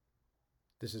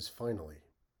This is Finally,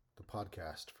 the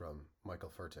podcast from Michael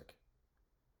Furtick.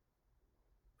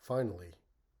 Finally,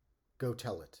 go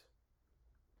tell it.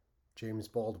 James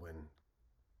Baldwin,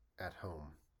 at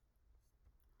home.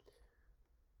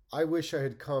 I wish I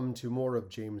had come to more of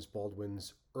James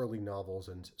Baldwin's early novels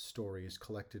and stories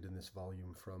collected in this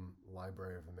volume from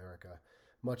Library of America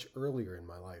much earlier in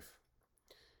my life.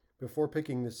 Before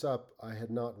picking this up, I had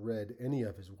not read any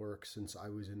of his work since I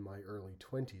was in my early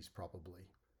 20s probably,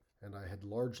 and I had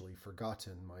largely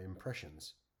forgotten my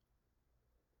impressions.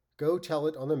 Go Tell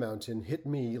It on the Mountain hit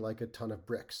me like a ton of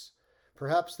bricks.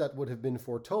 Perhaps that would have been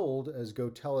foretold, as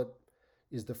Go Tell It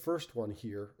is the first one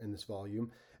here in this volume,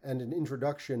 and an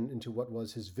introduction into what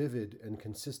was his vivid and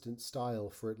consistent style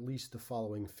for at least the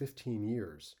following 15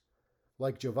 years.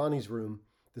 Like Giovanni's Room,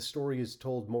 the story is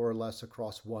told more or less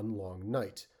across one long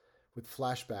night, with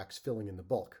flashbacks filling in the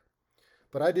bulk.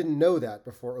 But I didn't know that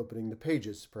before opening the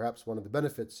pages, perhaps one of the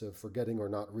benefits of forgetting or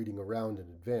not reading around in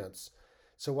advance.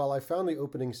 So while I found the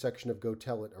opening section of Go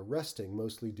Tell It arresting,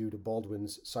 mostly due to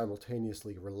Baldwin's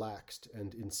simultaneously relaxed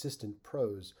and insistent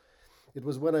prose, it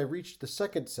was when I reached the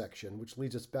second section, which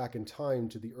leads us back in time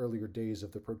to the earlier days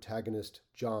of the protagonist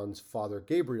John's father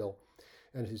Gabriel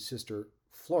and his sister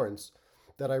Florence,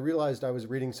 that I realized I was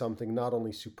reading something not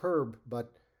only superb,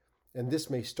 but, and this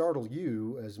may startle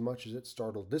you as much as it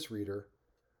startled this reader,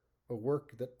 a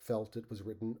work that felt it was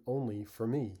written only for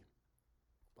me.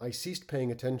 I ceased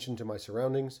paying attention to my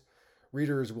surroundings.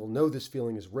 Readers will know this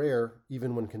feeling is rare,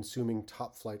 even when consuming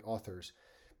top-flight authors,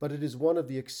 but it is one of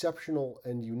the exceptional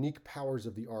and unique powers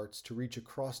of the arts to reach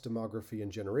across demography and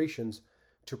generations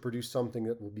to produce something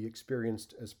that will be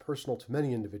experienced as personal to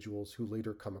many individuals who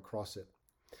later come across it.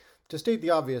 To state the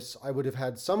obvious, I would have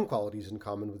had some qualities in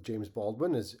common with James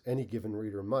Baldwin, as any given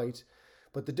reader might,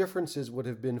 but the differences would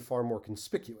have been far more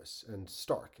conspicuous and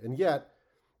stark. And yet,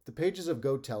 the pages of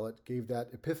Go Tell It gave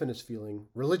that epiphanous feeling,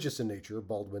 religious in nature,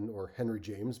 Baldwin or Henry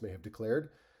James may have declared,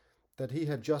 that he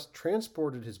had just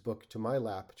transported his book to my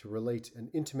lap to relate an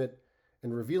intimate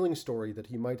and revealing story that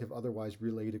he might have otherwise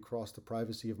relayed across the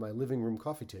privacy of my living room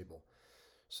coffee table,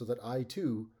 so that I,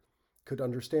 too, could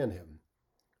understand him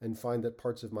and find that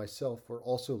parts of myself were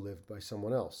also lived by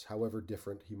someone else, however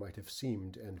different he might have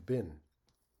seemed and been.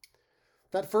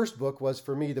 That first book was,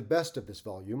 for me, the best of this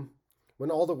volume. When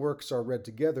all the works are read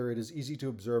together, it is easy to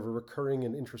observe a recurring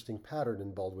and interesting pattern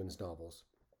in Baldwin's novels.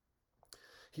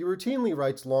 He routinely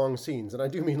writes long scenes, and I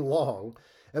do mean long,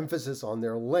 emphasis on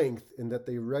their length in that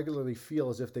they regularly feel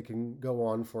as if they can go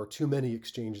on for too many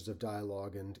exchanges of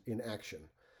dialogue and inaction,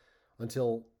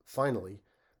 until, finally,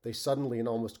 they suddenly and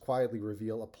almost quietly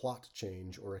reveal a plot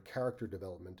change or a character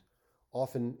development,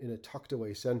 often in a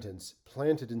tucked-away sentence,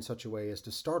 planted in such a way as to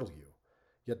startle you,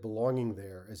 yet belonging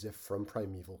there as if from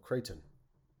primeval Cretan.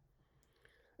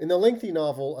 In the lengthy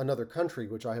novel Another Country,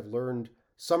 which I have learned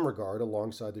some regard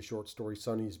alongside the short story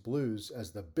Sonny's Blues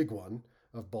as the big one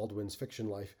of Baldwin's fiction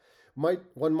life,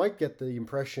 one might get the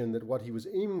impression that what he was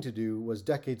aiming to do was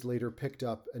decades later picked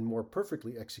up and more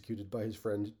perfectly executed by his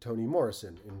friend Toni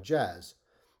Morrison in jazz.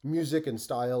 Music and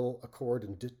style, accord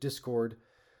and discord,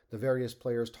 the various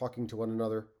players talking to one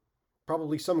another.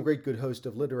 Probably some great good host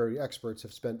of literary experts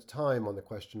have spent time on the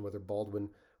question whether Baldwin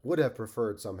would have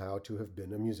preferred somehow to have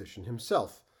been a musician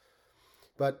himself.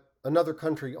 But Another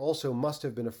Country also must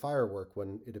have been a firework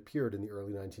when it appeared in the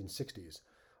early 1960s,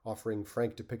 offering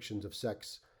frank depictions of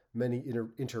sex, many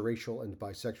interracial and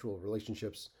bisexual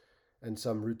relationships, and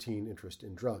some routine interest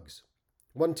in drugs.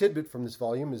 One tidbit from this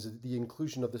volume is the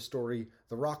inclusion of the story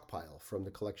The Rock Pile from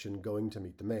the collection Going to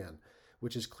Meet the Man,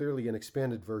 which is clearly an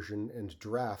expanded version and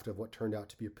draft of what turned out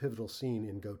to be a pivotal scene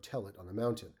in Go Tell It on the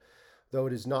Mountain. Though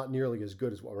it is not nearly as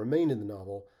good as what remained in the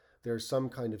novel, there is some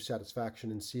kind of satisfaction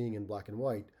in seeing in black and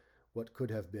white what could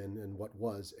have been and what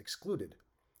was excluded,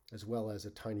 as well as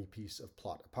a tiny piece of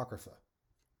plot apocrypha.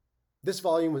 This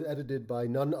volume was edited by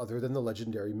none other than the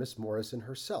legendary Miss Morrison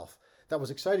herself. That was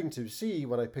exciting to see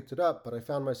when I picked it up, but I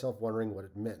found myself wondering what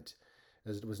it meant,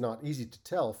 as it was not easy to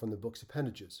tell from the book's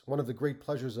appendages. One of the great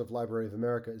pleasures of Library of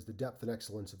America is the depth and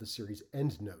excellence of the series'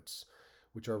 endnotes,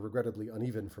 which are regrettably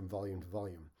uneven from volume to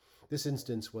volume. This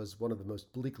instance was one of the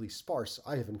most bleakly sparse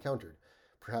I have encountered.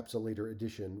 Perhaps a later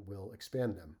edition will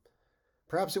expand them.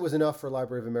 Perhaps it was enough for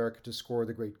Library of America to score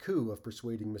the great coup of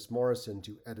persuading Miss Morrison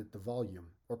to edit the volume.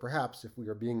 Or perhaps, if we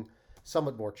are being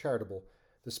somewhat more charitable,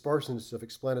 the sparseness of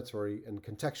explanatory and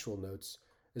contextual notes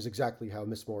is exactly how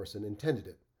Miss Morrison intended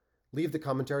it. Leave the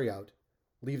commentary out,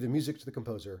 leave the music to the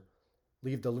composer,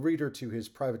 leave the reader to his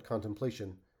private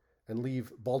contemplation, and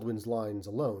leave Baldwin's lines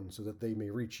alone so that they may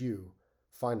reach you,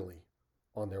 finally,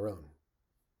 on their own.